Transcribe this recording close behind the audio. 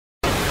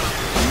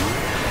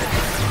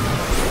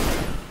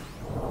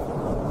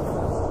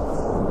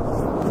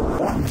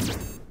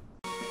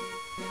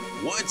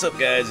What's up,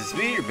 guys? It's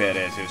me, your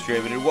badass host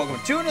Draven, and welcome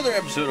to another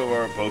episode of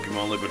our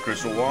Pokemon Liquid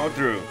Crystal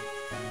walkthrough.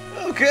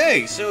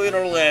 Okay, so in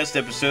our last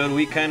episode,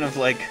 we kind of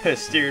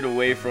steered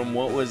away from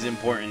what was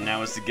important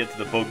now is to get to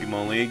the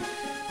Pokemon League,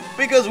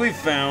 because we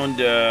found,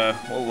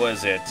 what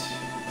was it?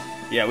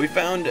 Yeah, we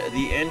found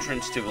the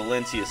entrance to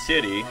Valencia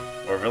City,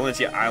 or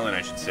Valencia Island,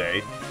 I should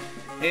say,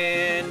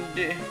 and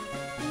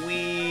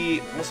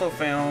we also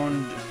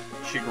found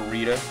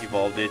Chikorita,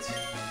 evolved it.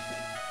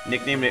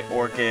 Nicknamed it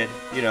Orchid.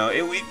 You know,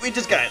 we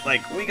just got,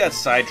 we got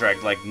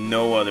sidetracked like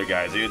no other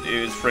guys. It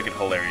was freaking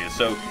hilarious.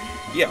 So,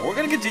 yeah, we're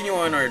going to continue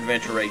on our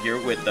adventure right here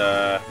with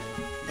the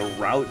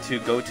route to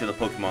go to the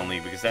Pokemon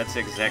League, because that's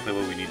exactly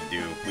what we need to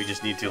do. We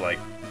just need to,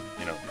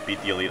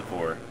 beat the Elite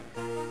Four.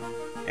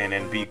 And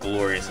then be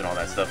glorious and all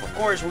that stuff. Of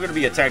course, we're going to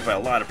be attacked by a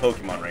lot of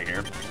Pokemon right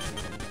here.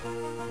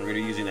 We're going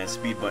to be using that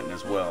speed button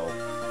as well.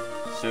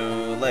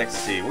 So, let's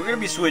see. We're going to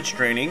be switch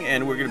training,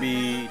 and we're going to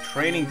be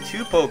training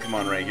two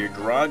Pokemon right here,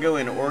 Drago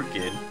and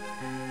Orchid.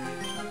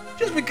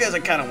 Just because I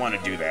kind of want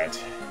to do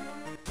that.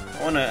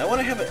 I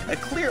want to have a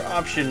clear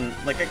option,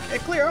 a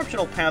clear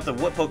optional path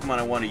of what Pokemon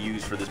I want to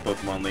use for this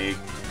Pokemon League.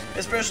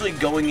 Especially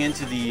going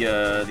into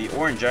the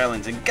Orange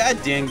Islands, and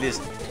god dang this...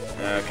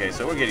 Okay,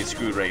 so we're getting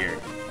screwed right here.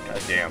 God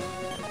damn.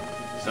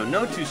 So,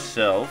 note to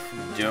self,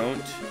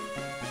 don't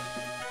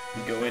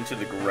go into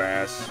the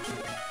grass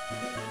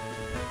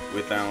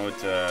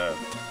without a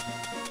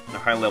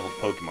high-level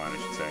Pokemon, I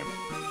should say.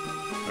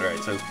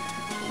 Alright, so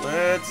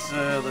let's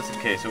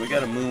okay, so we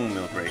got a Moo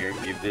Milk right here.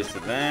 Give this to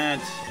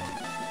that.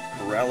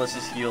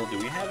 Paralysis Heal. Do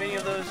we have any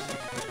of those?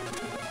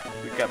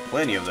 We've got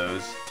plenty of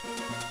those.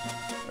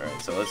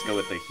 Alright, so let's go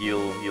with the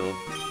heal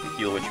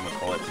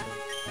whatchamacallit.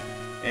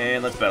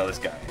 And let's battle this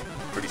guy.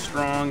 Pretty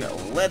strong.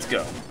 Let's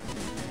go.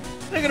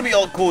 They're going to be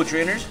all cool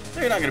trainers.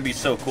 They're not going to be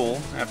so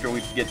cool after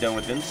we get done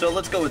with them. So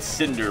let's go with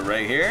Cinder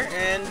right here.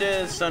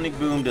 And Sonic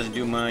Boom doesn't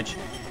do much.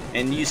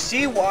 And you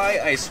see why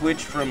I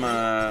switched from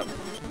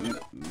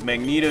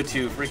Magneto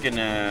to freaking,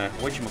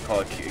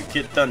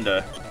 Kid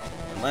Thunder.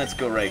 And let's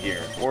go right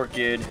here.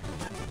 Orchid.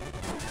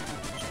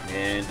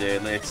 And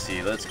let's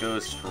see. Let's go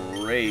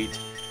straight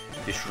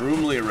to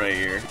Shroomly right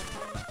here.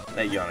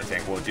 That Yana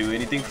Tank won't do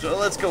anything. So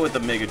let's go with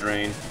the Mega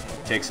Drain.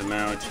 Takes him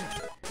out.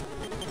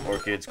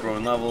 Orchid's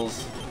growing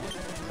levels.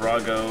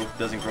 Drago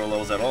doesn't grow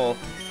levels at all.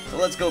 So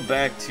let's go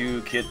back to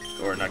not Kid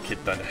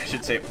Thunder, I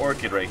should say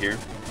Orchid right here.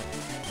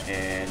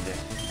 And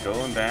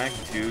going back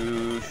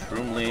to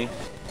Shroomly.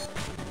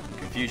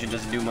 Confusion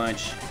doesn't do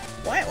much.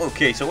 Why?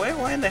 Okay, so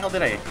why in the hell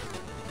did I...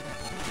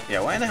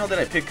 Yeah, why in the hell did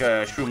I pick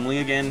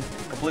Shroomly again?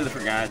 Completely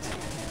forgot.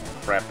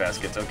 Crap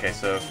baskets. Okay,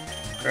 so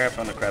crap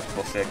on the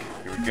crapsicle stick.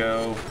 Here we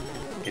go.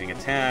 Getting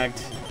attacked.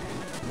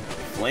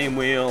 Flame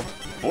Wheel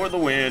for the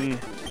win.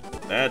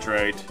 That's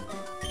right.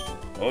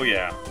 Oh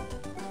yeah.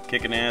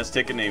 Kicking ass,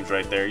 taking names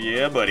right there.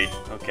 Yeah, buddy.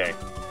 Okay.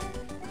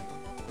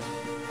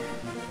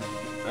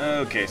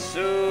 Okay,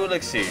 so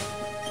let's see.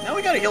 Now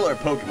we gotta heal our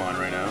Pokemon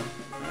right now.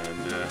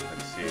 And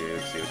let's see.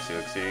 Right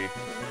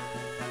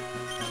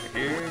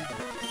here.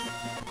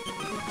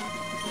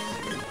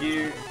 Right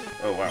here.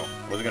 Oh wow.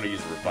 Wasn't gonna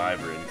use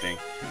Revive or anything.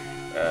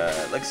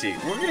 Let's see.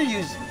 We're gonna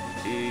use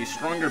a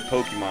stronger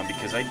Pokemon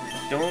because I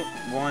don't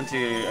want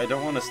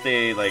to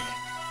stay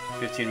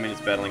 15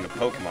 minutes battling a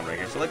Pokemon right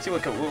here. So let's see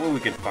what we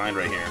can find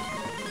right here.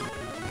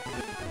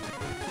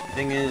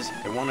 Thing is,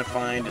 I want to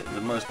find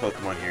the most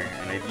Pokemon here,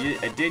 and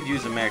I did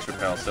use a Max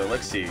Repel, so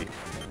let's see.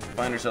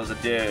 Find ourselves a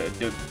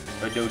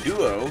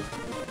Doduo,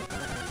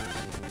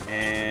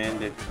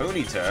 and a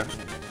Ponyta,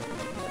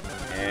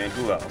 and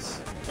who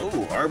else?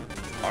 Oh,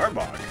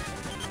 Arbok,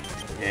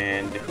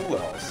 and who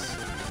else?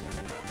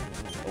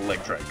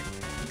 Electric.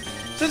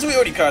 Since we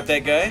already caught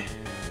that guy,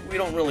 we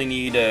don't really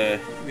need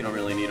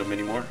him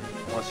anymore.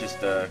 Let's just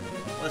go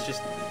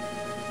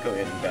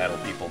ahead and battle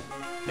people.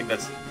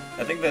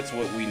 I think that's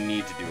what we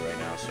need to do right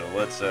now. So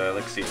let's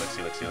see.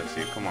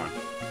 Come on.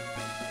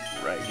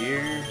 Right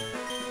here.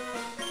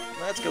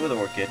 Let's go with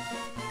Orchid.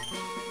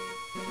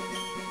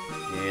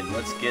 And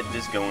let's get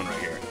this going right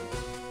here.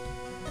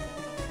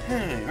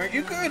 Aren't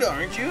you good,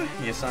 aren't you?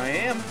 Yes, I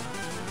am.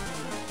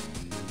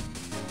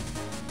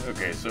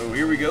 Okay, so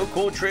here we go.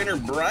 Cool Trainer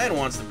Brian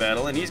wants to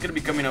battle, and he's going to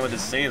be coming out with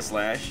his Saiyan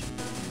Slash.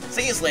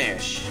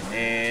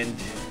 And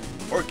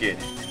Orchid.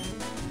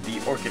 The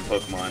Orchid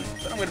Pokemon.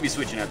 But I'm going to be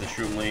switching out to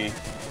Shroomly.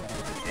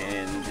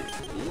 And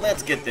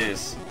let's get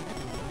this.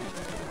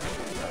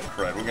 Oh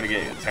crud, we're gonna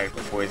get attacked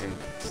with poison,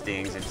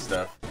 stings, and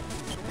stuff.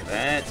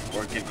 That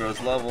Orchid grows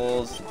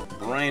levels.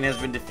 Brian has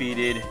been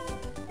defeated.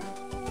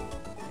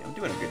 Yeah, I'm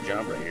doing a good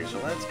job right here, so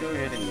let's go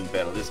ahead and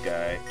battle this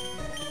guy.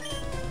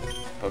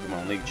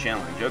 Pokemon League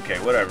Challenge. Okay,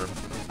 whatever.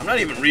 I'm not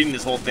even reading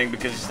this whole thing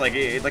because it's I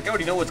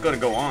already know what's gonna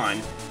go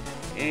on.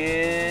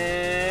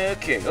 And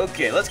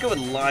okay, let's go with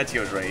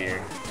Latios right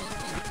here.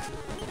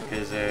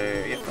 Because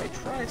if I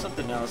tried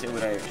something else, it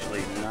would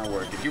actually not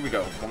work. And here we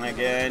go. Fly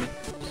again.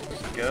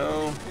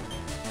 Go.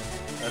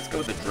 Let's go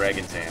with the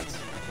Dragon's Dance.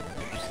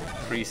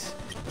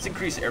 Let's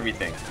increase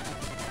everything.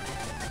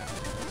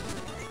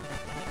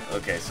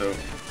 Okay, so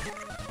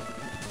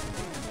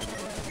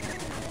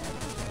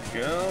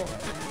go.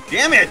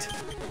 Damn it!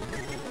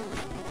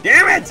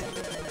 Damn it!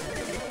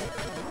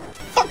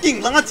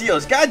 Fucking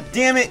Latios, god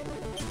damn it!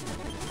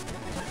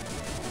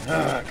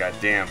 Ah, god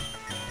damn.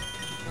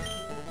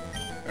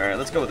 Alright,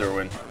 let's go with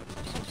Irwin.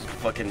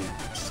 Fucking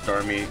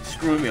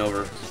screw me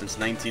over since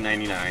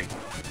 1999.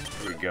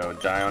 Here we go,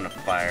 die on a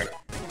fire.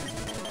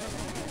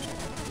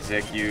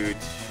 Execute.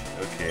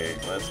 Okay,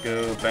 let's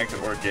go back to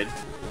Orchid.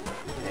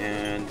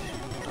 And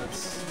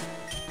let's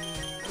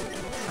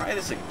try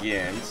this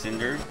again.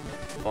 Cinder,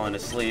 falling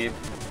asleep.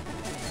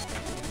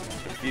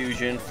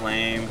 Fusion,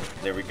 flame,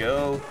 there we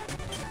go.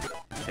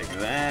 Take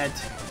that.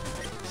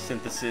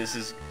 Synthesis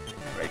is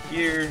right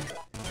here.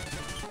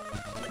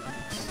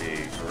 Let's see,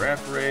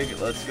 Giraffe,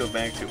 let's go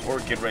back to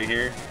Orchid right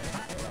here.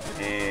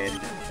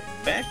 And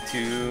back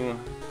to...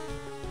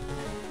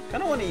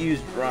 Kinda want to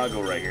use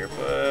Drago right here,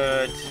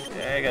 but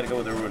yeah, I gotta go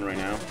with Irwin right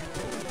now.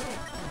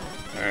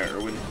 Alright,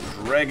 Irwin,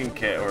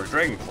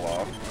 Dragon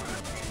Claw.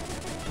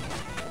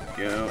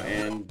 Go,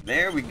 and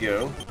there we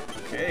go.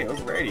 Okay,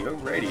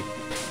 alrighty.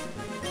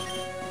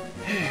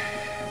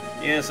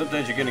 Yeah,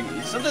 sometimes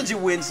you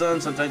win some,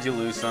 sometimes you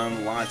lose some.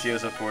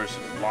 Latios, of course,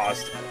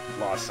 lost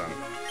some.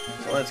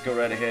 So let's go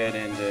right ahead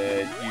and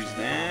use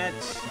that.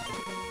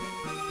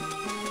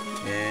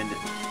 And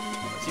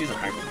let's use a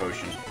Hyper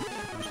Potion.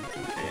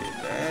 Okay,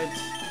 that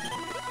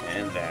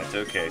and that.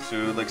 Okay,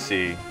 so let's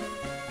see.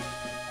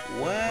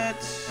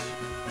 What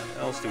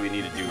else do we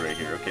need to do right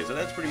here? Okay, so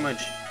that's pretty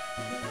much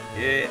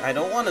it. I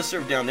don't want to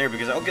serve down there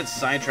because I'll get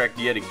sidetracked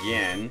yet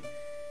again.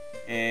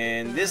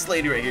 And this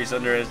lady right here is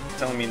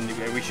telling me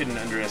we shouldn't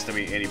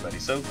underestimate anybody,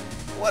 so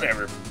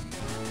whatever.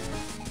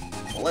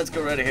 Well, let's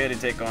go right ahead and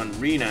take on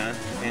Rena,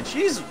 and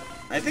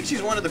I think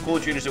she's one of the cool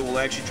trainers that will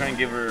actually try and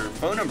give her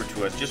phone number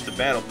to us just to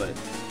battle, but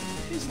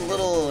she's a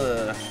little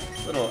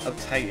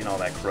uptight and all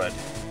that crud.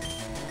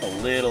 A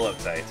little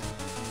uptight.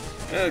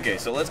 Okay,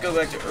 so let's go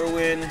back to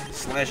Irwin,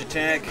 slash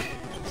attack.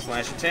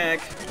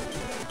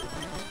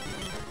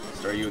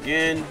 Start you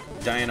again,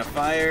 die in a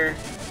fire.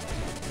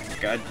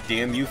 God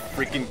damn you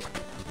freaking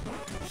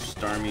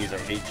Starmies, I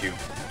hate you.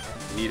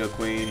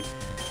 Nidoqueen.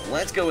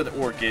 Let's go with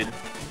Orchid.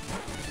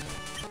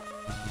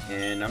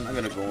 And I'm not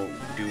gonna go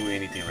do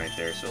anything right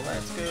there, so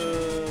let's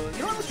go... You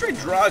know what, let's try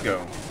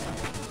Drago.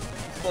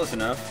 Close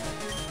enough.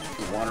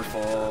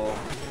 Waterfall.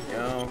 There we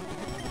go.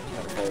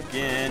 Waterfall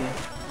again.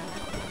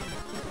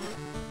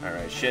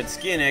 Alright, Shed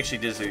Skin actually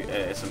does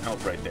some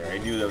help right there. I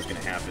knew that was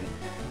gonna happen.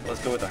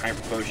 Let's go with the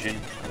Hyper Potion.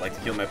 I like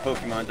to heal my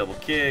Pokemon, double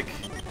kick.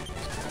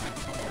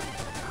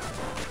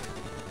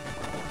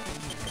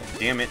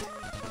 Damn it.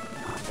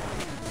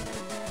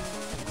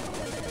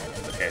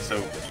 Okay,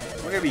 so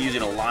we're gonna be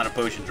using a lot of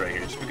potions right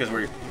here, just because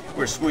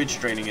we're switch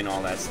training and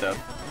all that stuff.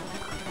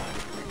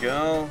 There we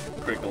go.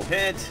 Critical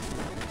hit.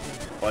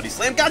 Body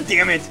slam. God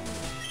damn it!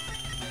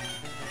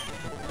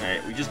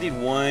 Alright, we just need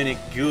one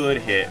good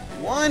hit.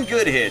 One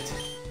good hit!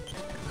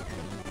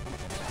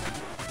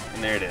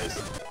 And there it is.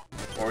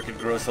 Orchid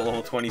grows to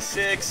level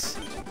 26.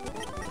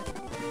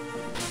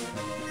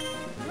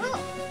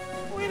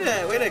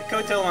 Way to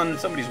coattail on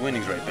somebody's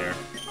winnings right there.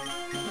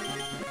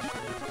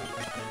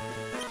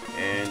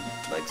 And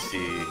let's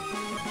see.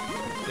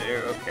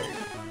 There, okay.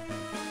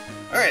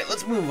 Alright,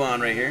 let's move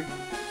on right here.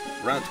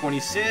 Route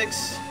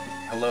 26.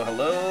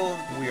 Hello.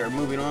 We are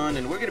moving on,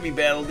 and we're going to be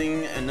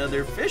battling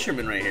another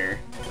fisherman right here.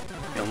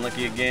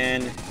 Unlucky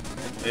again.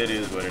 It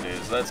is what it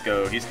is. Let's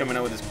go. He's coming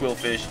out with his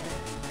Quillfish,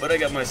 but I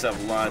got myself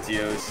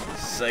Latios,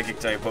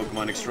 Psychic-type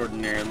Pokemon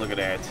extraordinaire. Look at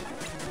that.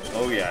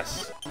 Oh,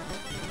 yes.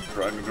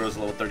 Drago grows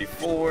level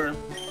 34.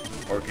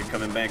 Orchid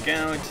coming back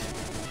out.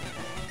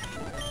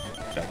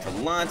 Back to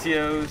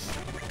Latios.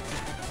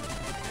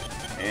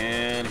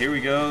 And here we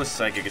go.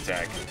 Psychic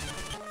attack.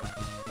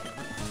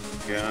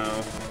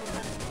 Go.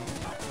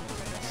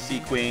 Sea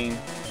Queen.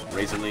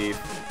 Razor Leaf.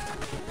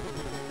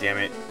 Damn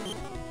it.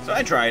 So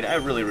I tried. I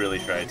really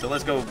tried. So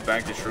let's go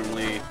back to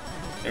Shroomly.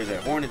 There's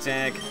that Horn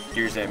attack.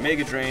 Here's that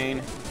Mega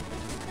Drain.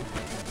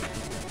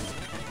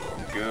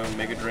 Go.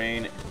 Mega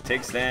Drain.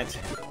 Takes that.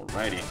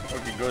 Alrighty.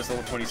 Orchid goes to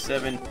level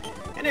 27.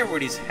 And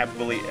everybody's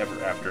happily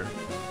ever after.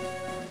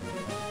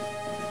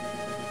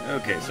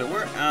 Okay, so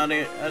we're out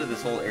of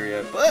this whole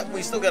area. But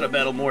we still gotta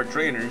battle more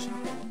trainers.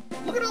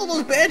 Look at all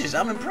those badges.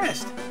 I'm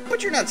impressed.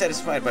 But you're not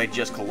satisfied by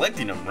just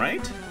collecting them,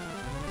 right?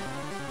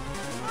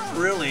 Not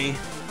really.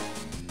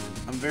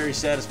 I'm very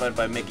satisfied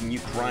by making you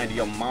cry to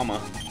your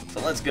mama. So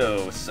let's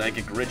go.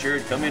 Psychic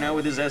Richard coming out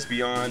with his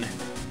Espeon.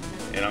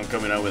 And I'm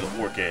coming out with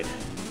Orchid.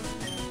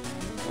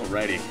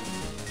 Alrighty.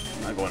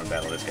 I'm not going to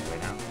battle this guy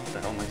right now. What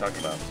the hell am I talking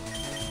about?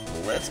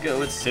 Let's go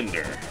with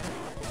Cinder.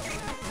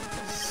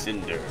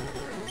 Cinder.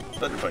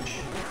 Thunder Punch.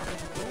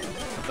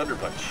 Thunder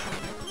Punch.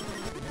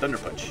 Thunder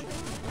Punch.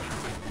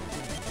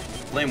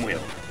 Flame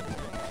Wheel.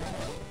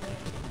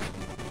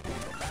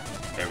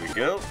 There we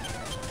go.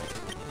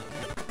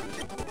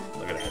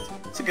 Look at that.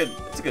 It's a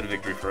good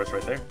victory for us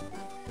right there.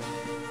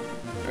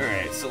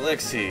 Alright, so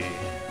let's see.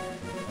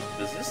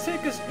 Does this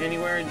take us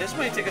anywhere? This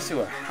might take us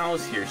to a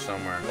house here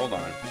somewhere. Hold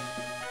on.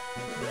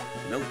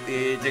 Nope,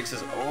 it takes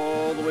us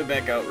all the way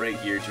back out right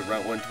here to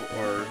Route 1,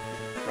 or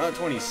Route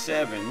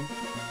 27.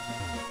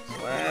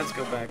 So let's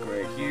go back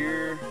right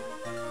here.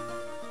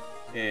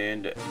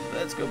 And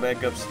let's go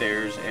back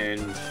upstairs and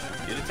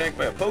get attacked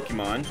by a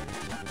Pokemon.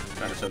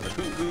 Find ourselves a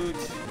Hoot.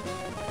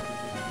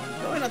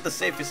 Probably not the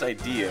safest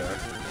idea.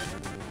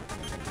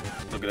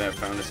 Look at that,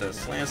 found us a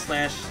Slant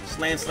Slash.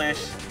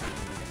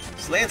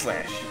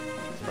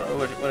 That's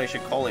probably what I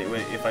should call it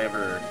if I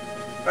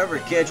ever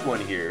catch one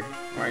here.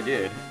 Or I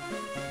did.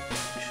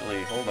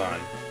 Actually, hold on.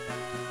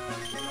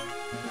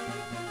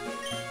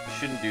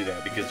 Shouldn't do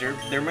that because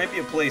there might be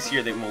a place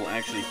here that will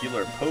actually heal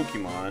our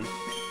Pokemon.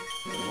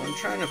 What I'm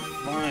trying to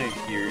find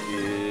here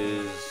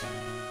is...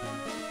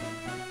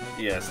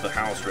 yes, the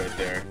house right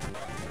there.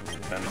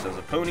 Found ourselves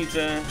a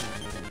Ponyta.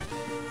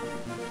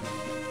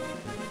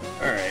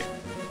 Alright.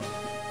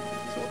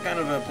 So what kind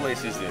of a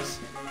place is this?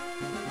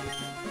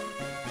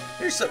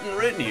 There's something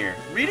written here.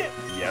 Read it?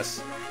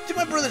 Yes. To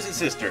my brothers and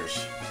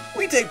sisters,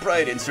 we take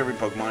pride in serving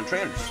Pokemon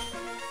trainers.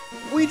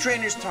 We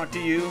trainers talk to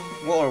you,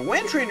 well, or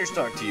when trainers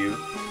talk to you,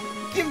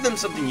 give them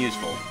something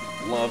useful.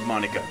 Love,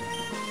 Monica.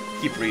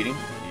 Keep reading.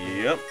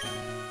 Yep.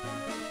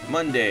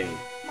 Monday,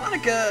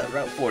 Monica,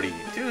 Route 40.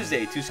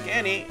 Tuesday,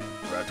 Tuscany,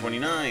 Route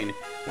 29.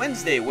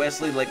 Wednesday,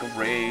 Wesley, Lake of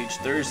Rage.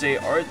 Thursday,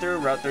 Arthur,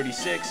 Route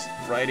 36.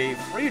 Friday,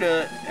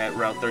 Frida at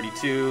Route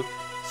 32.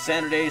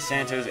 Saturday,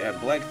 Santos at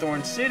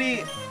Blackthorn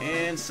City.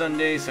 And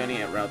Sunday,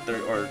 Sunny at Route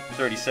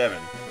 37.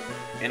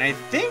 And I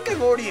think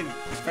I've already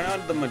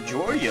found the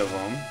majority of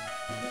them.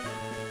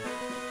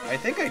 I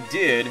think I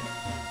did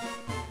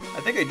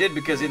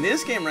because in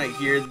this game right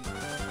here,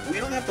 we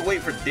don't have to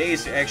wait for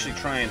days to actually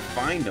try and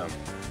find them.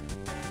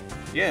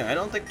 Yeah, I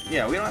don't think,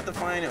 yeah, we don't have to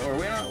find it, or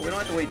we don't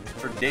have to wait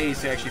for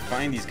days to actually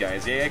find these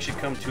guys. They actually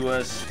come to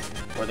us,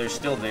 or they're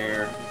still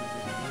there.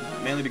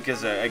 Mainly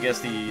because I guess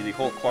the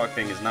whole clock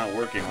thing is not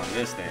working on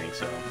this thing,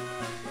 so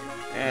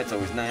that's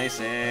always nice.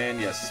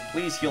 And yes,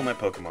 please heal my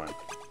Pokemon.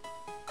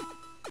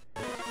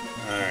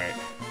 Alright,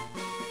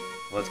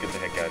 let's get the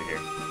heck out of here.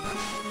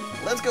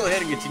 Let's go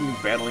ahead and continue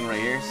battling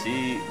right here.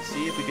 See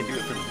if we can do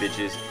it for the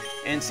bitches.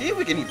 And see if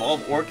we can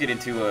evolve Orchid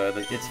into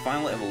its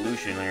final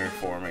evolutionary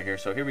form right here.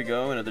 So here we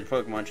go, another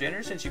Pokemon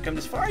trainer. Since you come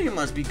this far, you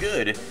must be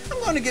good. I'm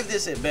going to give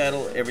this a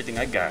battle everything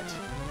I got.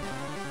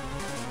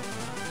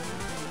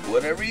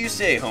 Whatever you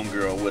say,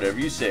 homegirl, whatever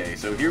you say.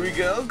 So here we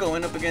go,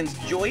 going up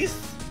against Joyce.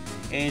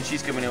 And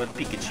she's coming in with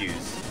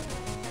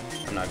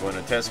Pikachus. I'm not going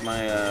to test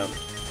my,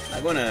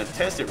 not going to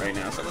test it right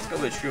now. So let's go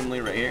with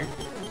Shroomly right here.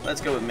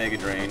 Let's go with Mega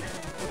Drain.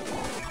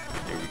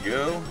 There we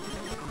go.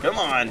 Come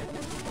on.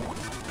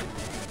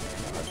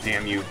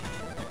 Damn you.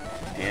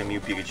 Damn you,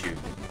 Pikachu.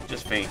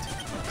 Just faint.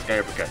 Sky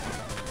Uppercut.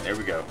 There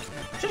we go.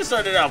 Should have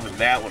started out with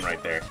that one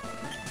right there.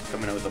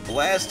 Coming out with the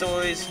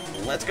Blastoise.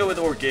 Let's go with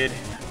Orchid.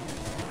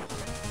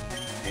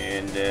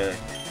 And,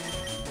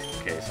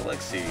 okay, so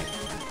let's see.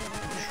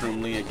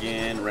 Shroomly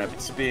again.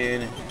 Rapid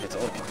Spin. That's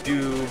all it can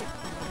do.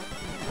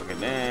 Look at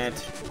that.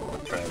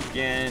 Try it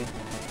again.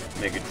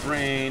 Mega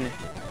Drain.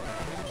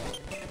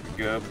 There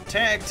we go.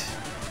 Protect.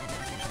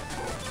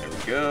 There we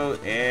go.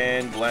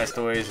 And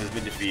Blastoise has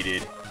been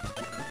defeated.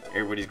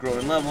 Everybody's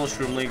growing level.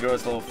 Shroomly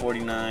grows to level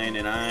 49,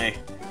 and I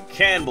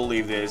can't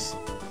believe this.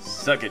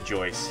 Suck it,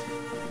 Joyce.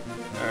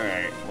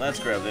 Alright, let's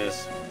grab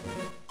this.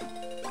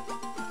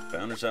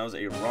 Found ourselves a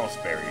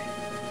Rossberry.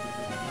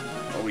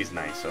 Always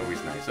nice,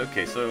 always nice.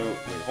 Okay, so,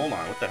 wait, hold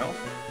on, what the hell?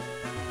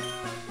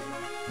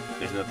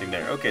 There's nothing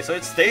there. Okay, so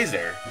it stays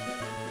there.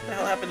 What the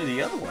hell happened to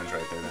the other ones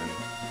right there, then?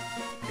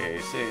 Okay,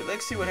 so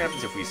let's see what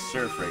happens if we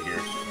surf right here.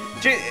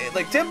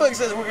 Like, $10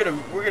 says we're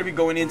gonna be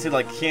going into,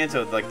 like,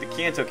 Kanto, like, the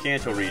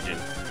Kanto region.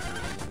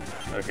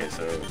 Okay,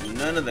 so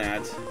none of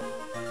that.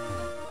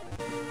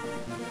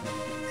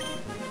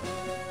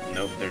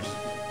 Nope, there's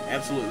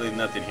absolutely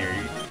nothing here.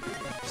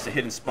 Just a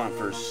hidden spot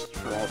for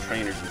all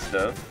trainers and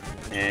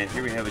stuff. And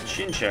here we have a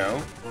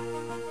Chinchou.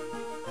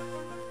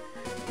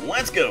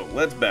 Let's go.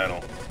 Let's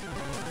battle.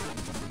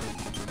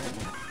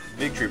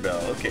 Victory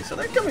Bell. Okay, so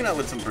they're coming out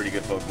with some pretty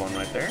good Pokemon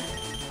right there.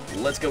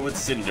 Let's go with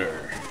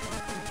Cinder.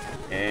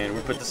 And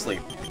we're put to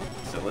sleep.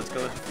 So let's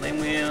go with Flame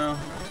Wheel.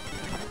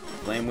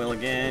 Flame Wheel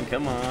again.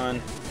 Come on.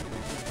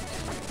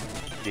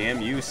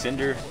 Damn you,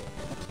 Cinder.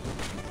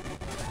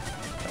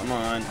 Come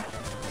on.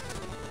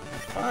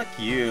 Fuck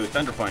you.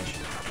 Thunder Punch.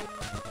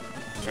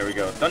 There we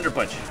go. Thunder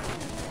Punch.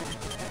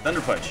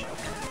 Thunder Punch.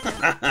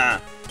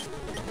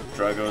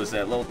 Drago's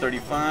at level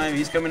 35.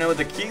 He's coming out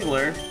with a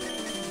Kingler.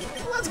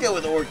 Let's go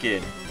with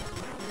Orchid.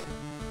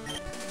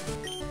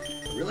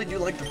 I really do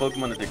like the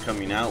Pokemon that they're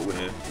coming out with.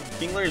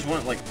 Kingler is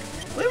one, like,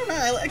 believe it or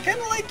not, I kind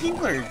of like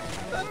Kingler.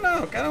 I don't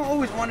know. I kind of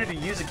always wanted to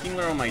use a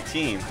Kingler on my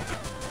team.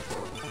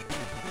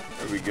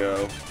 There we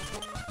go.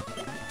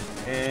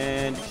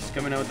 And she's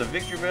coming out with the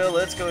Victory Bell.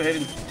 Let's go ahead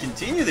and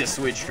continue this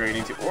switch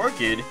training to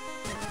Orchid.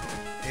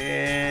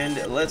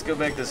 And let's go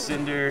back to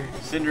Cinder.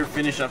 Cinder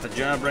finish off the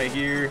job right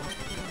here.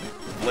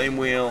 Flame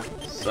Wheel.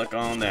 Suck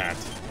on that.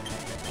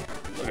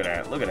 Look at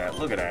that. Look at that.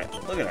 Look at that.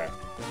 Look at that.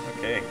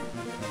 Okay.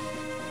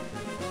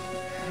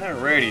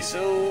 Alrighty,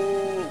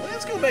 so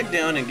let's go back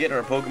down and get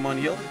our Pokemon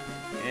healed.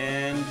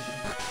 And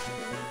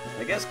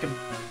I guess,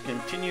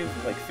 continue,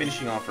 like,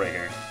 finishing off right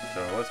here.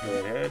 So let's go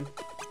ahead.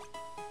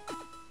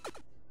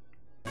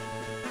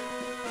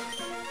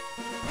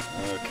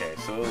 Okay,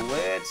 so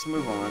let's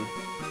move on.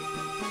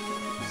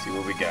 See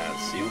what we got.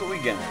 See what we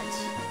got.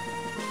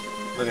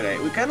 Look at that.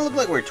 We kind of look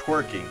like we're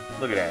twerking.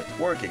 Look at that.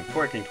 Twerking,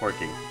 twerking,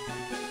 twerking.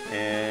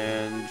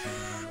 And...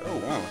 oh,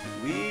 wow.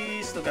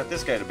 We still got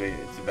this guy to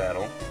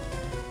battle.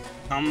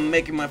 I'm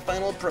making my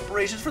final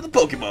preparations for the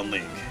Pokemon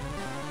League.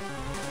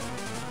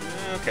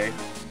 Okay.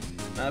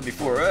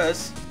 Before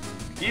us,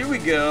 here we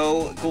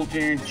go. Cool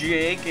Trainer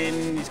Jake,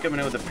 and he's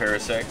coming out with a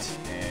Parasect.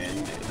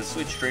 And the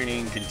switch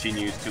training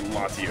continues to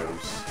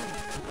Latios.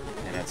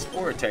 And that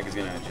Spore attack is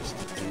gonna just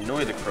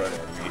annoy the crud out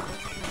of me.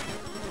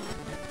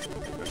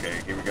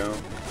 Okay, here we go.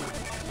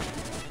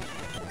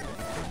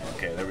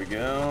 Okay, there we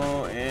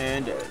go.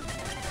 And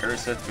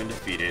Parasect's been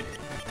defeated.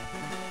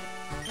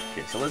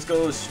 Okay, so let's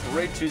go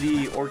straight to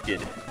the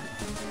Orchid.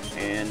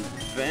 And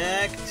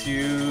back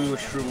to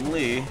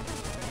Shroomly.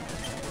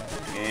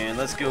 And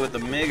let's go with the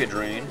Mega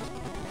Drain.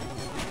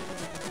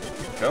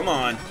 Come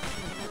on.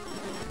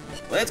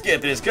 Let's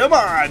get this. Come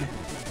on.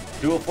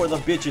 Do it for the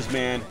bitches,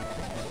 man.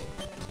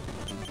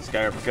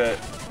 Sky Uppercut.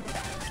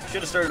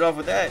 Should have started off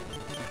with that.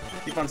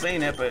 Keep on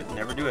saying that, but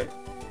never do it.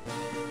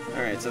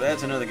 Alright, so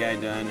that's another guy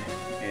done.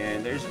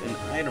 And there's an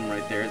item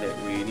right there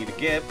that we need to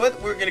get.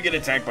 But we're going to get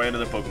attacked by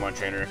another Pokemon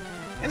trainer.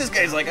 And this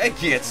guy's like, I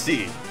can't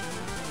see.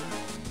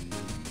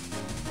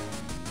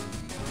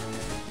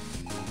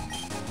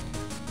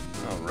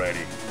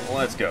 Alrighty, well,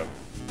 let's go.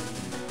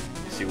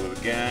 Let's see what we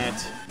got.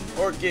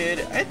 Orchid,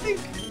 I think...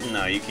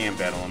 no, you can't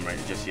battle him right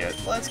just yet.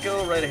 Let's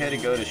go right ahead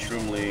and go to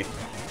Shroomly.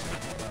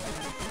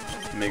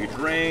 Mega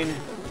Drain.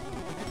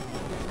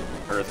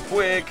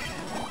 Earthquake.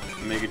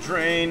 Mega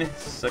Drain.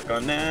 Suck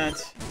on that.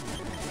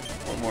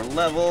 One more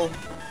level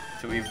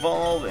to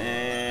evolve,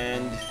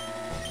 and...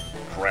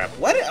 crap.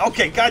 What?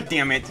 Okay, god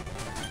damn it.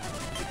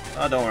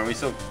 Oh, don't worry.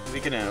 We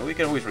can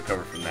always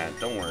recover from that.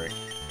 Don't worry.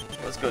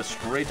 Let's go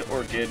straight to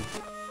Orchid.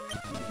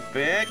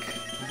 Back.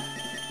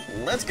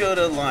 Let's go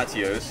to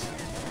Latios.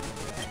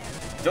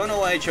 Don't know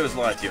why I chose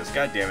Latios.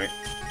 God damn it.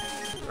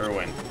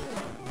 Irwin.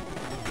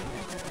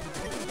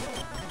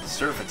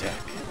 Surf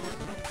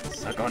attack.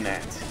 Suck on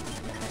that.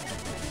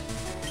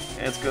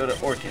 Let's go to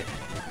Orchid.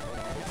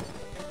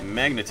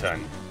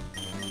 Magneton.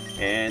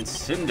 And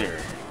Cinder.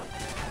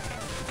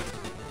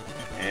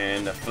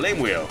 And a Flame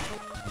Wheel.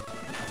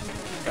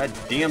 God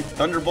damn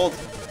Thunderbolt.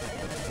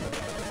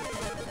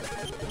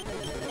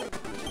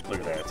 Look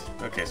at that.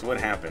 Okay, so what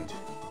happened?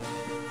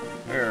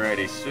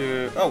 Alrighty,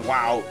 so... oh,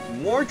 wow.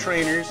 More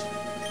trainers.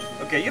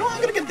 Okay, you know what?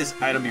 I'm gonna get this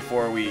item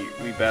before we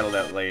battle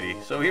that lady.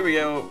 So here we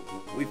go.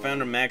 We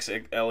found a Max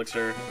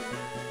Elixir.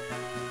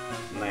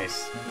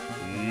 Nice.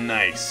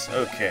 Nice.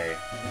 Okay.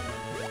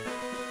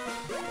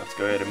 Let's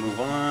go ahead and move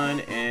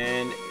on.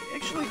 And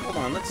actually, hold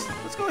on.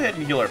 Let's go ahead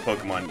and heal our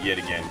Pokemon yet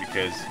again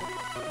because,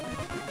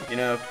 you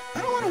know,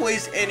 I don't want to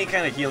waste any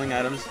kind of healing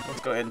items.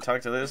 Let's go ahead and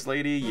talk to this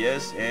lady.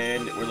 Yes,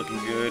 and we're looking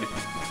good.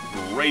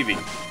 Raving.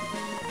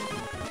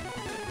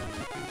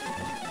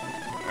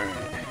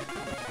 Alright.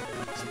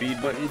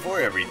 Speed button for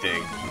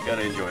everything.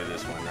 Gotta enjoy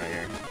this one right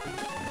here.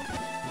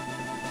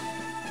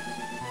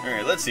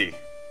 Alright, let's see.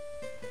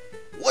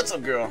 What's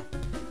up, girl?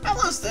 I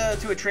lost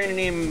to a trainer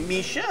named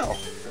Michelle.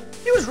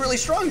 He was really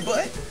strong,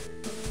 but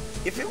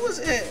if it was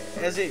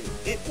as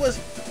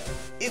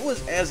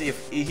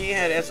if he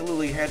had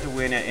absolutely had to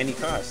win at any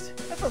cost.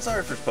 I felt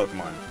sorry for his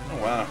Pokemon. Oh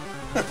wow.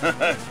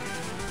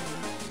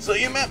 So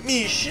you met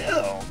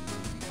Michelle.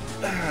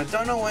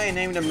 Don't know why I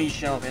named him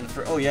Michelle.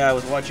 Oh yeah, I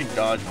was watching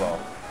Dodgeball.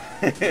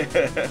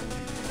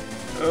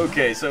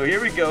 Okay, so here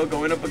we go,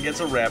 going up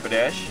against a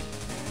Rapidash.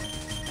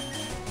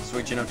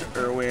 Switching up to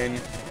Irwin.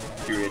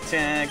 Fury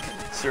Attack,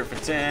 Surf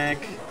Attack,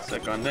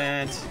 suck on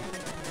that.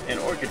 And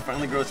Orchid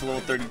finally grows to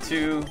level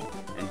 32.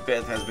 And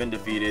Beth has been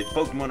defeated.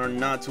 Pokemon are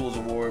not tools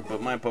of war,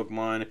 but my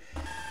Pokemon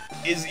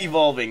is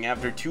evolving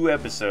after 2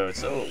 episodes.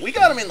 So we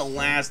got him in the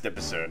last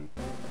episode.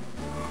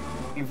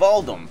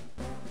 Evolved him.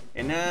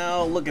 And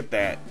now, look at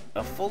that.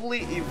 A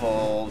fully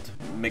evolved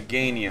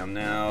Meganium.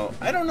 Now,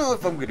 I don't know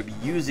if I'm going to be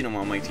using him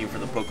on my team for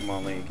the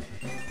Pokemon League.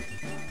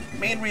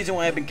 Main reason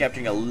why I've been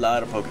capturing a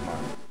lot of Pokemon.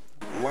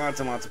 Lots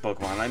and lots of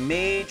Pokemon. I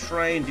may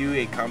try and do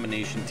a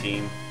combination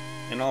team.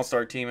 An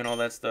all-star team and all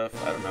that stuff.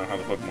 I don't know how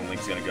the Pokemon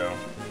League's going to go.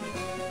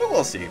 But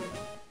we'll see.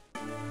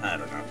 I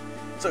don't know.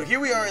 So here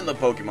we are in the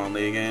Pokemon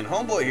League, and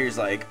Homeboy here's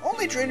like,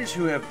 only trainers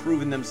who have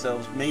proven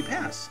themselves may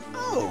pass.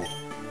 Oh,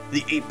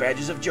 the 8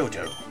 badges of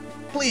Johto.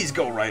 Please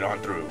go right on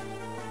through.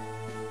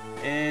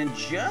 And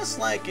just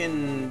like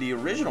in the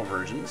original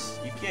versions,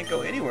 you can't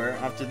go anywhere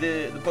after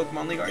the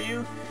Pokemon League, are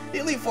you? The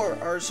Elite Four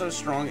are so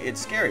strong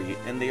it's scary,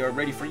 and they are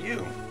ready for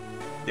you.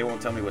 They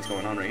won't tell me what's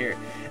going on right here.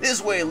 This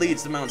way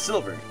leads to Mount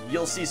Silver.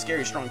 You'll see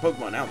scary, strong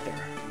Pokemon out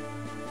there.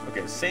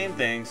 Okay, same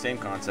thing, same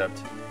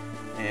concept.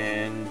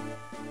 And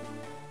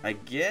I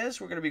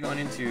guess we're going to be going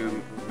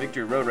into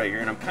Victory Road right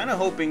here, and I'm kind of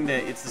hoping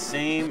that it's the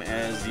same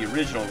as the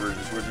original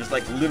versions, where there's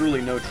like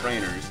literally no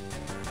trainers.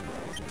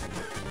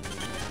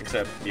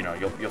 Except, you know,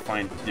 you'll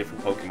find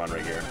different Pokemon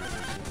right here.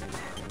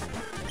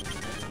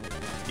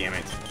 damn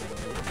it.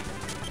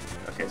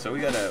 Okay, so we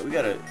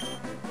gotta.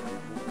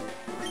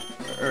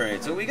 All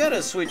right, so we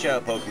gotta switch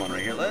out Pokemon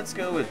right here. Let's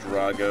go with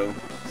Drago.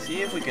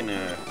 See if we can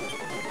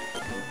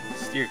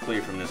steer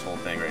clear from this whole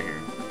thing right here.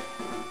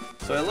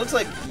 So it looks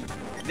like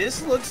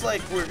this looks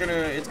like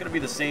it's gonna be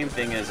the same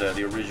thing as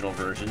the original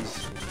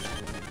versions.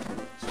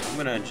 So I'm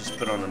gonna just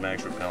put on the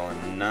Max Repel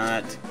and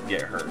not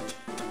get hurt.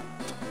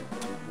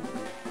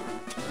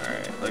 All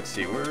right, let's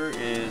see. Where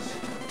is?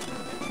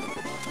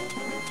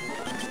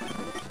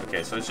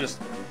 Okay, so it's just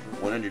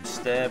 100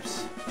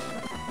 steps.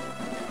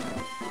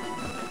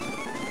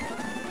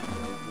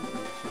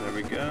 There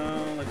we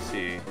go. Let's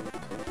see.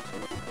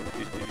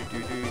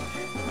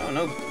 Oh,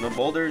 no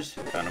boulders.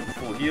 Found a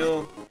full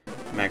heal.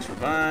 Max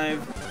revive.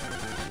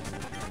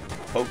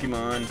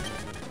 Pokemon.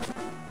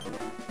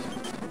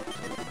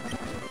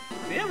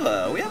 We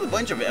have a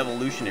bunch of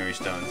evolutionary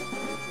stones.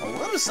 A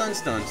lot of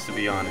sunstones, to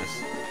be honest.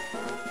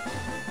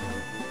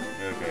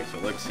 Okay, so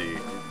let's see.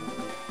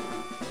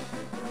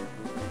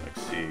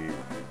 Let's see.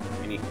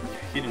 Any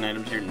hidden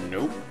items here?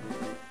 Nope.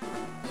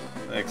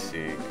 Let's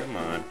see. Come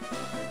on.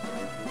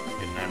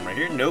 Hidden item right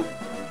here? Nope.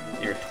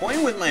 You're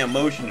toying with my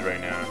emotions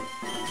right now.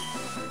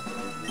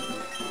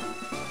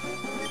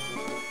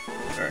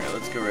 Alright,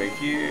 let's go right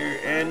here.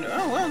 And,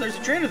 oh, wow, there's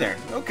a trainer there.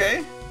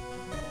 Okay.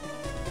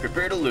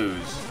 Prepare to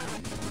lose.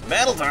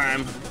 Battle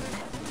time!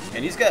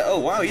 And he's got, oh,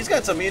 wow, he's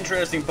got some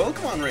interesting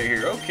Pokemon right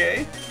here.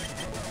 Okay.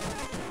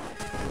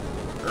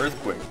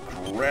 Earthquake.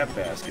 Crab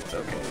baskets.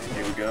 Okay,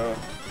 here we go.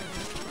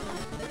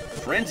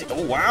 Frenzy.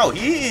 Oh, wow,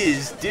 he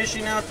is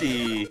dishing out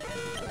the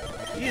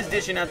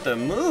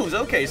moves.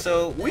 Okay,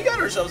 so we got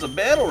ourselves a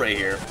battle right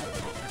here.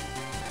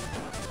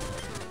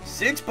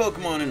 6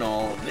 Pokemon in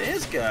all.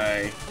 This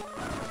guy,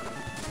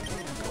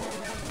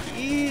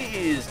 he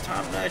is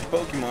top-notch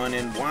Pokemon,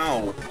 and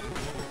wow.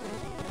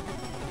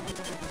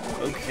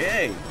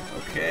 Okay,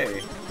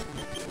 okay.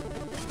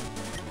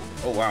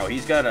 Oh, wow,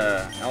 he's got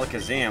a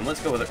Alakazam.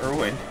 Let's go with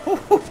Irwin.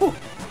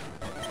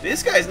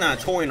 This guy's not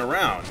toying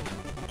around.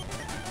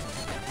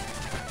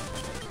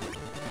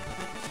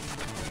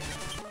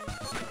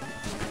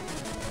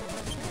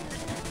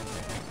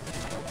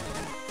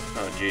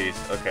 Oh, jeez.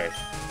 Okay.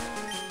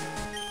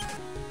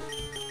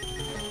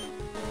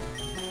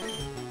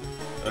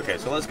 Okay,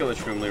 so let's go with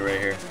Shroomly right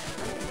here.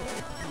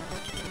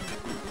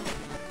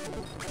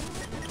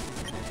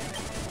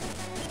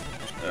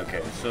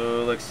 Okay,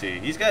 so let's see.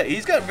 He's got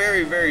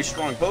very, very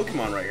strong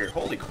Pokemon right here.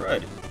 Holy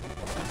crud.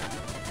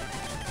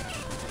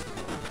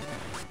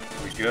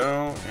 Here we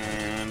go,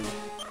 and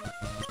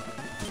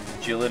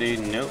agility,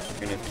 nope.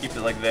 Gonna keep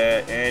it like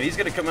that. And he's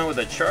gonna come out with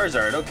a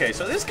Charizard. Okay,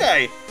 so this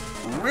guy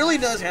really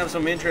does have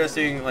some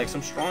interesting, like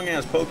some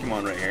strong-ass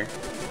Pokemon right here.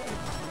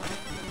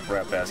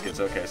 Crap baskets.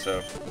 Okay,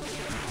 so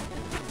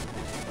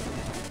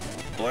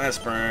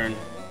Blast Burn.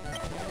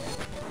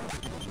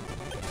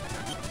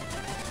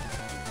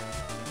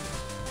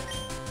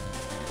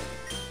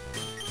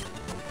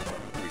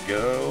 Here we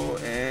go,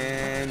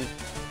 and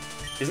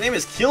his name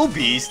is Kill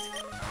Beast.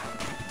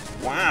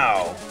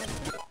 Wow.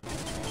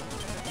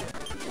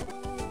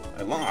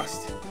 I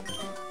lost.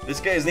 This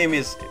guy's name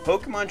is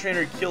Pokemon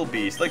Trainer Kill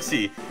Beast. Let's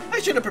see. I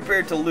should have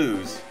prepared to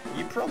lose.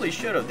 You probably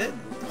should have.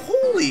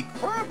 Holy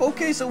crap.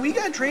 Okay, so we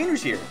got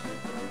trainers here.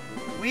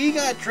 We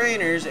got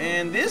trainers,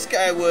 and this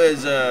guy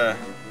was,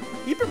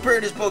 he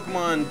prepared his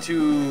Pokemon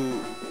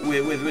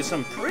with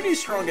some pretty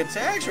strong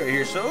attacks right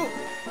here. So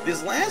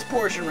this last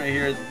portion right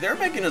here, they're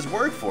making us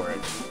work for it.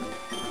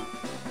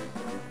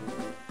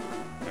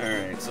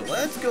 Alright, so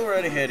let's go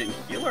right ahead and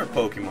heal our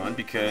Pokemon,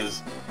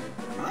 because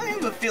I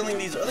have a feeling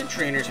these other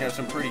trainers have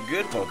some pretty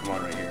good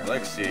Pokemon right here.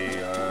 Let's see,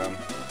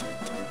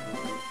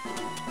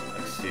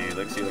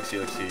 let's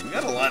see. We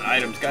got a lot of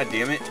items, god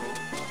damn it.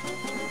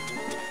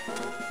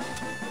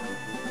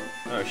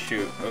 Oh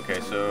shoot, okay,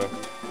 so...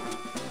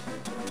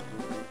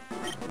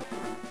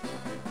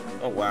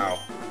 Oh wow.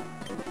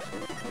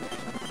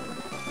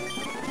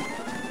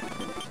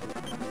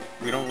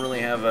 We don't really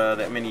have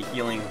that many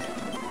healing.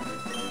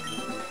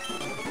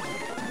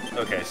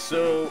 Okay,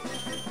 so...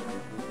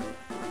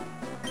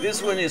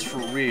 This one is for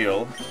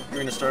real. We're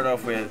going to start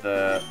off with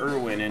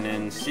Irwin and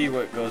then see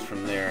what goes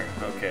from there.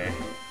 Okay,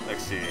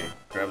 let's see.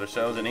 Grab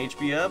ourselves an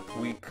HP up.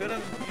 We could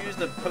have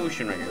used a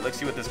potion right here. Let's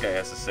see what this guy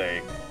has to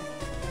say.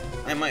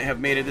 I might have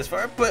made it this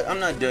far, but I'm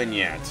not done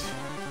yet.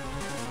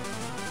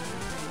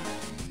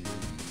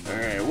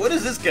 Alright, what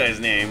is this guy's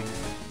name?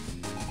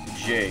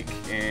 Jake.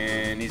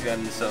 And he's got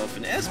himself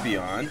an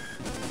Espeon.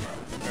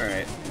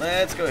 Alright,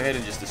 let's go ahead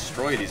and just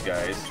destroy these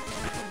guys.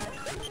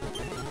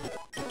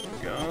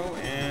 Go,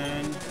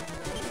 and...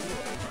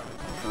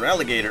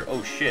 Alligator.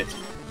 Oh shit.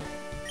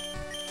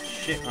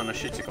 Shit on a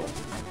shitticle.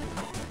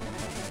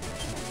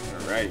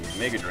 Alrighty,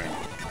 Mega Drain.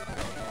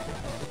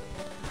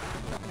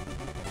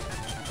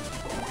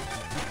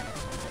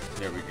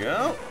 There we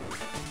go.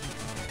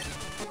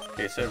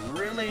 Okay, so I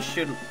really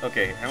should...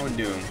 Okay,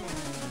 Houndoom.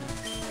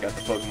 Got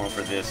the Pokemon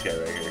for this guy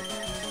right here.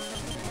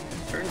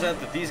 Turns out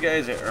that these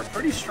guys are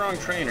pretty strong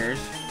trainers.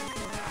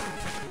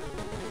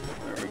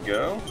 There we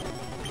go.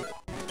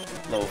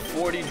 Level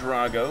 40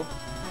 Drago.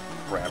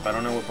 crap. I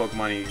don't know what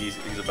Pokemon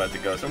he's about to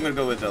go, so I'm gonna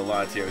go with the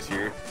Latios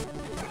here.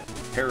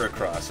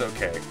 Heracross,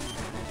 okay.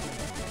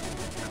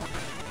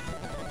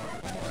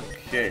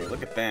 Okay,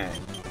 look at that.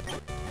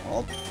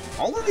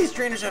 All of these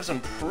trainers have some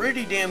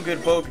pretty damn good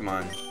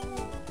Pokemon.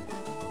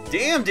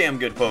 Damn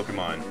good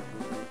Pokemon.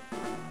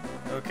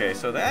 Okay,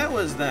 so that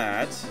was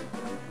that.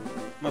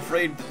 I'm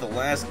afraid of the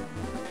last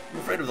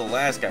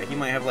guy. He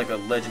might have like a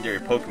legendary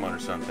Pokemon or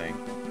something.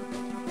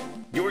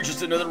 You were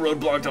just another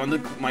roadblock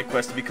on my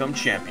quest to become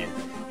champion.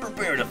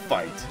 Prepare to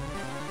fight.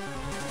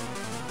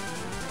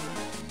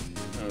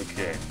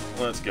 Okay,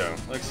 let's go.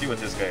 Let's see what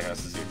this guy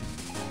has to do.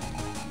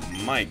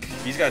 Mike.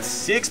 He's got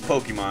 6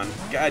 Pokemon.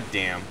 God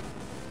damn.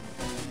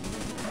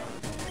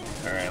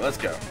 Alright, let's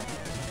go.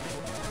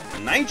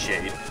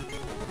 Nightshade?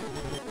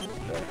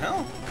 The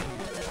hell?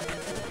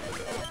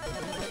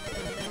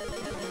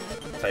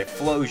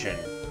 Typhlosion.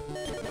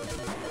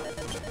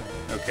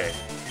 Okay.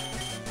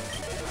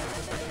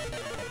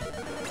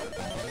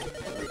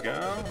 There we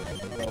go.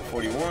 Level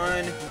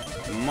 41.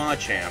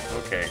 Machamp.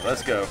 Okay,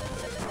 let's go.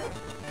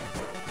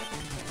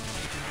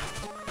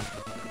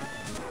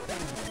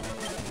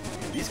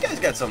 These guys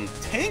got some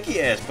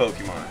tanky-ass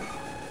Pokemon.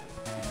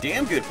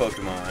 Damn good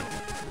Pokemon.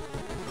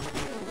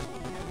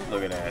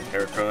 Look at that.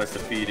 Heracross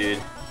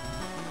defeated.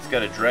 It's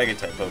got a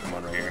Dragon-type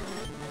Pokemon right here.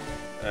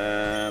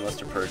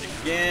 Luster Purge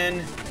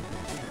again.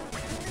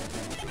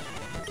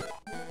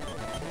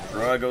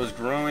 Drago's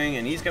growing,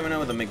 and he's coming out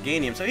with a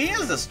Meganium. So he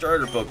has the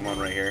starter Pokemon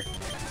right here.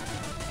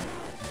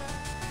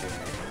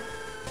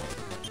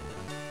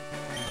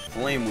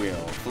 Flame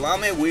Wheel.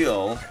 Flame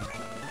Wheel.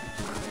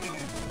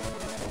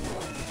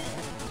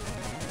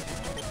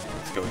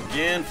 Let's go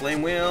again.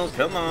 Flame Wheel.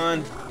 Come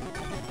on.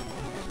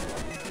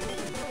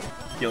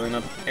 Healing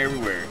up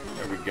everywhere.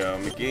 There we go.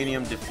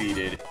 Meganium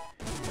defeated.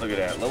 Look at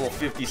that. Level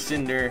 50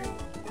 Cinder.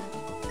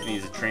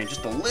 Needs to train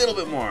just a little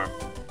bit more.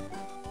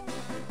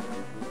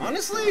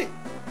 Honestly,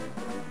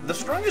 the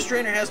strongest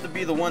trainer has to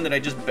be the one that I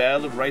just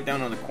battled right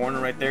down on the corner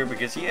right there,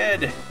 because he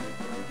had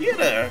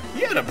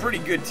a pretty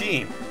good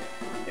team.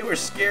 They were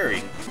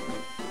scary.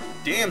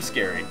 Damn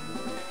scary.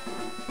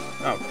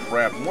 Oh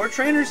crap, more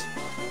trainers?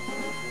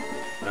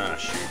 Ah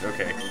shoot,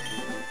 okay.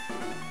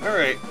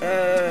 Alright,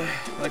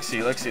 let's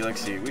see.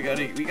 We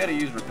gotta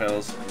use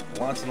repels.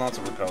 Lots and lots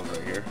of repels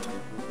right here.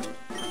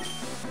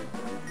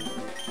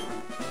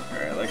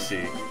 Alright, let's see.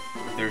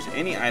 If there's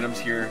any items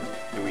here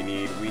that we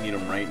need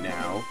them right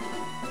now.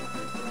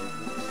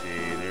 Let's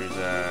see, there's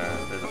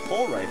a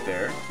pole right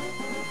there.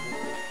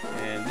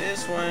 And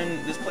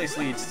this place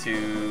leads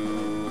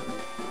to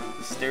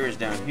the stairs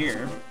down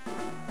here.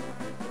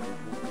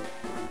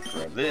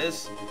 Grab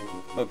this.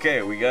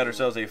 Okay, we got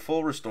ourselves a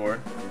full restore.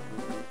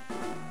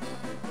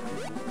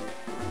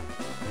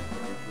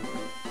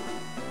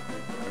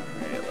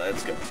 Alright,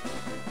 let's go.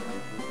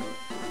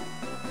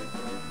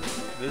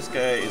 This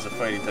guy is a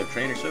fighting type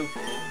trainer, so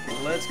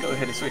let's go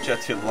ahead and switch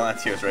out to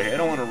Latios right here. I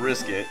don't want to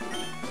risk it.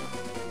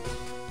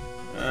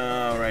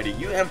 Alrighty,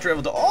 you have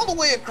traveled all the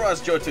way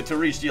across Johto to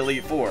reach the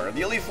Elite Four.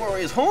 The Elite Four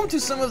is home to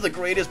some of the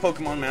greatest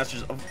Pokemon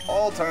Masters of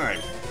all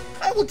time.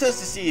 I will test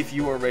to see if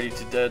you are ready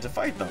to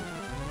fight them.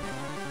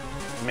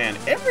 Man,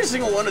 every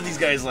single one of these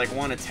guys like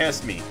want to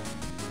test me.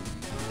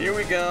 Here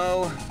we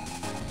go.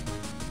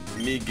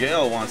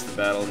 Miguel wants to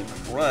battle, and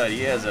crud,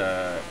 he has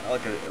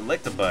like a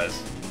Electabuzz.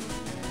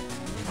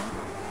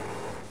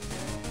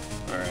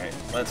 Alright,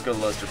 let's go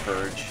Luster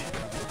Purge.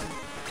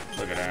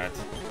 Look at that.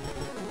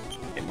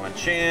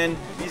 Hitmonchan.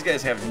 These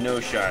guys have no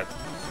shot.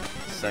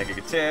 Psychic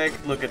Attack.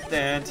 Look at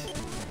that.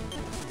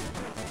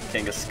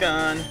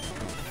 Kangaskhan.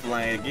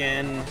 Fly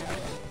again.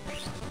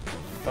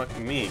 Fuck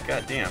me.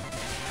 God damn.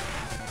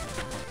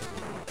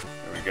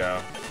 There we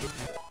go.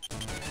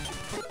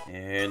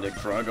 And a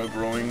Krago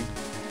growing.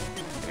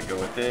 Gonna go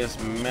with this.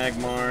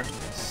 Magmar.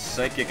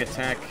 Psychic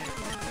Attack.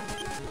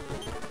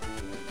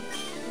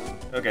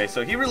 Okay,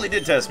 so he really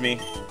did test me.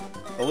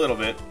 A little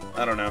bit.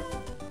 I don't know.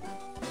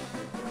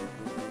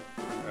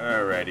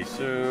 Alrighty,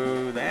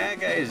 so that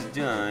guy is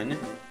done.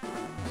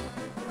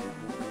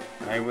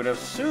 I would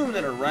assume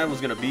that our rival's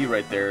gonna be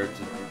right there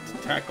to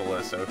tackle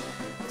us, so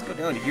let's go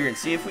down here and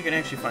see if we can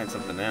actually find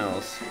something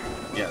else.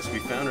 Yes, we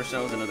found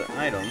ourselves another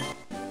item.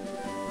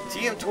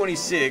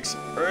 TM26,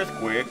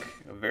 Earthquake,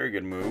 a very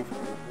good move.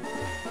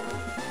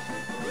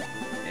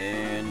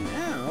 And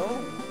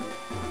now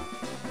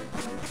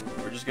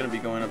we're just gonna be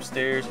going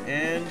upstairs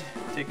and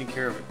taking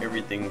care of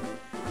everything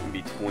in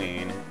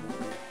between.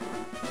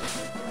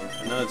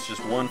 I know it's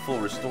just one full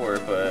restore,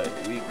 but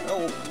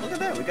oh, look at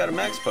that, we got a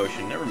max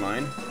potion, never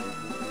mind.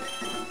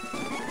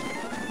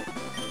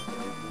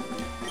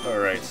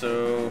 Alright,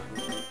 so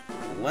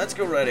let's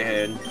go right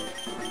ahead.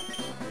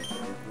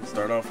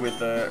 Start off with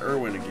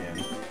Irwin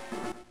again.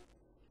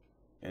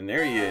 And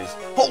there he is.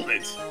 Hold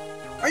it!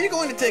 Are you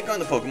going to take on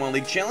the Pokemon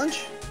League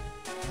Challenge?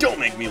 Don't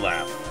make me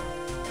laugh.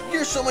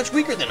 You're so much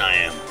weaker than I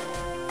am.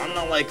 I'm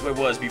not like I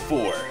was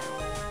before.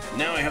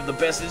 Now I have the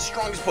best and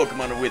strongest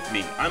Pokemon with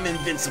me. I'm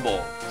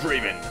invincible.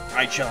 Draven,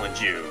 I challenge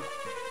you.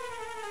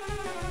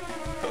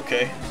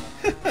 Okay.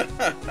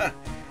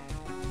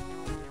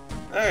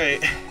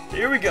 Alright.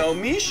 Here we go.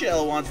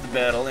 Michelle wants to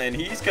battle, and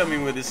he's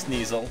coming with his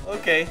Sneasel.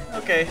 Okay,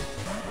 okay.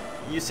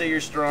 You say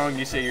you're strong,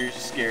 you say you're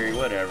scary,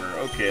 whatever.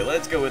 Okay,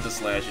 let's go with the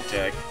slash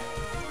attack.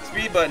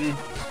 Speed button.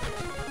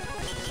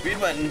 Speed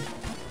button.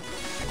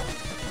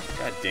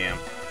 God damn.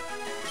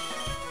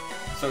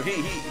 So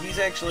he's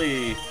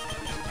actually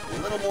a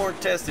little more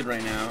tested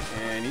right now,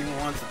 and even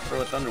wants to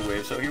throw a Thunder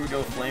Wave. So here we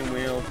go, Flame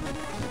Wheel.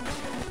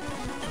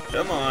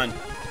 Come on.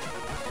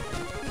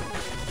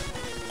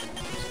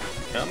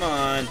 Come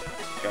on.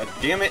 God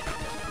damn it.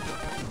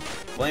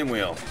 Flame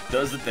Wheel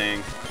does the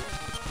thing.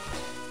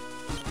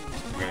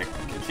 We're gonna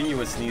continue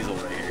with Sneasel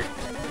right here.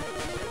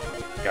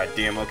 God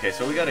damn, okay,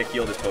 so we gotta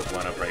heal this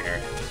Pokemon up right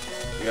here.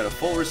 We got a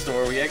full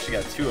restore, we actually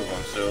got 2 of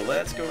them, so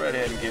let's go right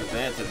ahead and give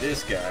that to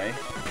this guy.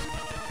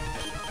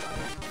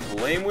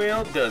 Flame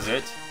Wheel does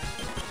it.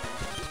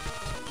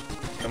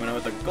 Coming out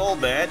with a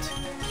Golbat.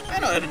 I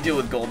know how to deal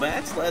with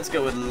Golbats. Let's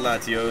go with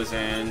Latios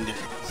and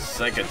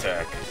Psych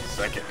Attack.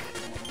 Psychic.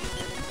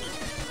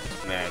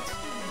 That.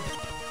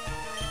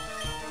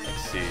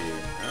 Let's see.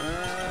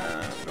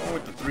 I'm going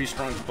with the 3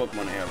 strongest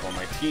Pokemon I have on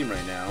my team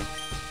right now.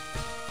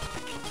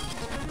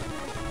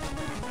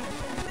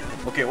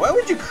 Okay, why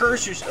would you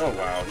curse your... Oh,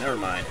 wow, never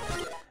mind.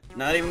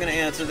 Not even going to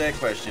answer that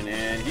question.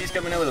 And he's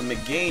coming out with a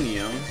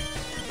Meganium.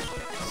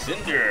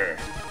 Cinder.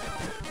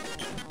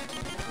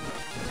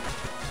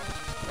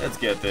 Let's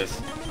get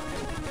this.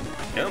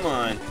 Come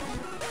on.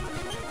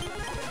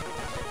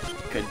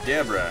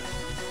 Kadabra.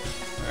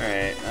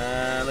 Alright,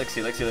 let's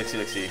see. We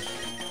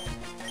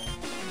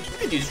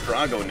can use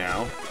Drago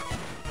now.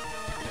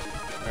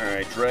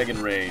 Alright,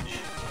 Dragon Rage.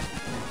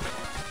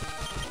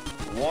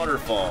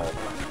 Waterfall.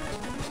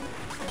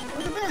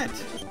 Look at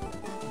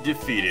that.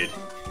 Defeated.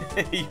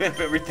 You have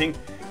everything.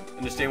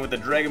 Understand what the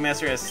Dragon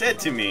Master has said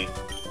to me.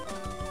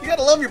 You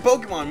gotta love your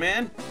Pokemon,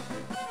 man.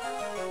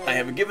 I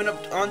haven't given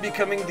up on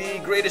becoming the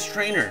greatest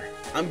trainer.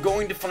 I'm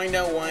going to find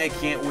out why I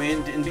can't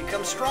win and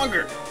become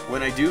stronger.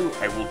 When I do,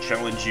 I will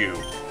challenge you.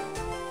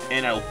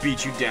 And I'll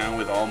beat you down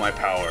with all my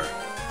power.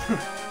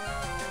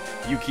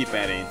 You keep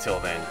at it until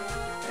then.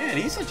 Man,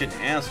 he's such an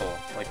asshole.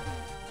 Like,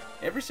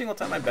 every single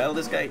time I battle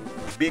this guy,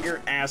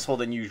 bigger asshole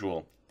than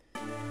usual.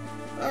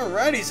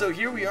 Alrighty, so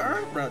here we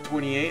are, Route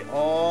 28,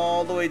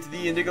 all the way to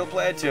the Indigo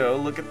Plateau.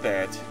 Look at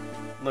that.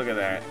 Look at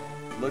that.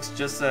 Looks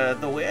just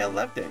the way I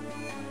left it.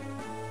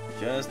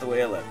 Just the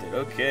way I left it.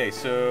 Okay,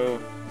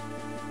 so...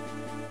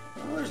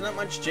 Well, there's not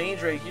much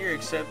change right here,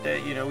 except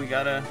that, you know, we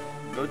gotta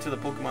go to the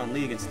Pokemon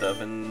League and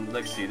stuff. And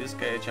let's see, this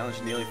guy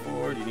challenged Nearly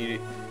 4. Do you need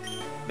it?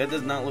 That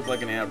does not look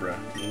like an Abra.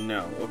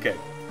 No. Okay.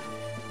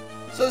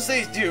 So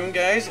stay tuned,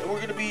 guys.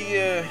 We're gonna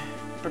be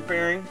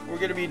preparing. We're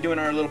gonna be doing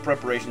our little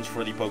preparations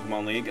for the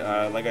Pokemon League.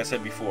 Like I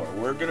said before,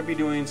 we're gonna be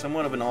doing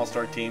somewhat of an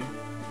all-star team.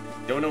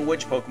 Don't know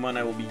which Pokemon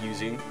I will be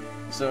using.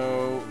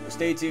 So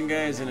stay tuned,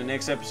 guys. In the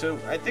next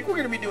episode, I think we're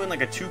gonna be doing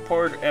like a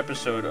 2-part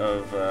episode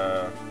of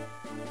the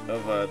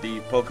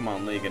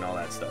Pokemon League and all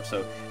that stuff.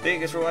 So thank you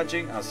guys for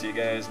watching. I'll see you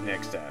guys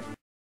next time.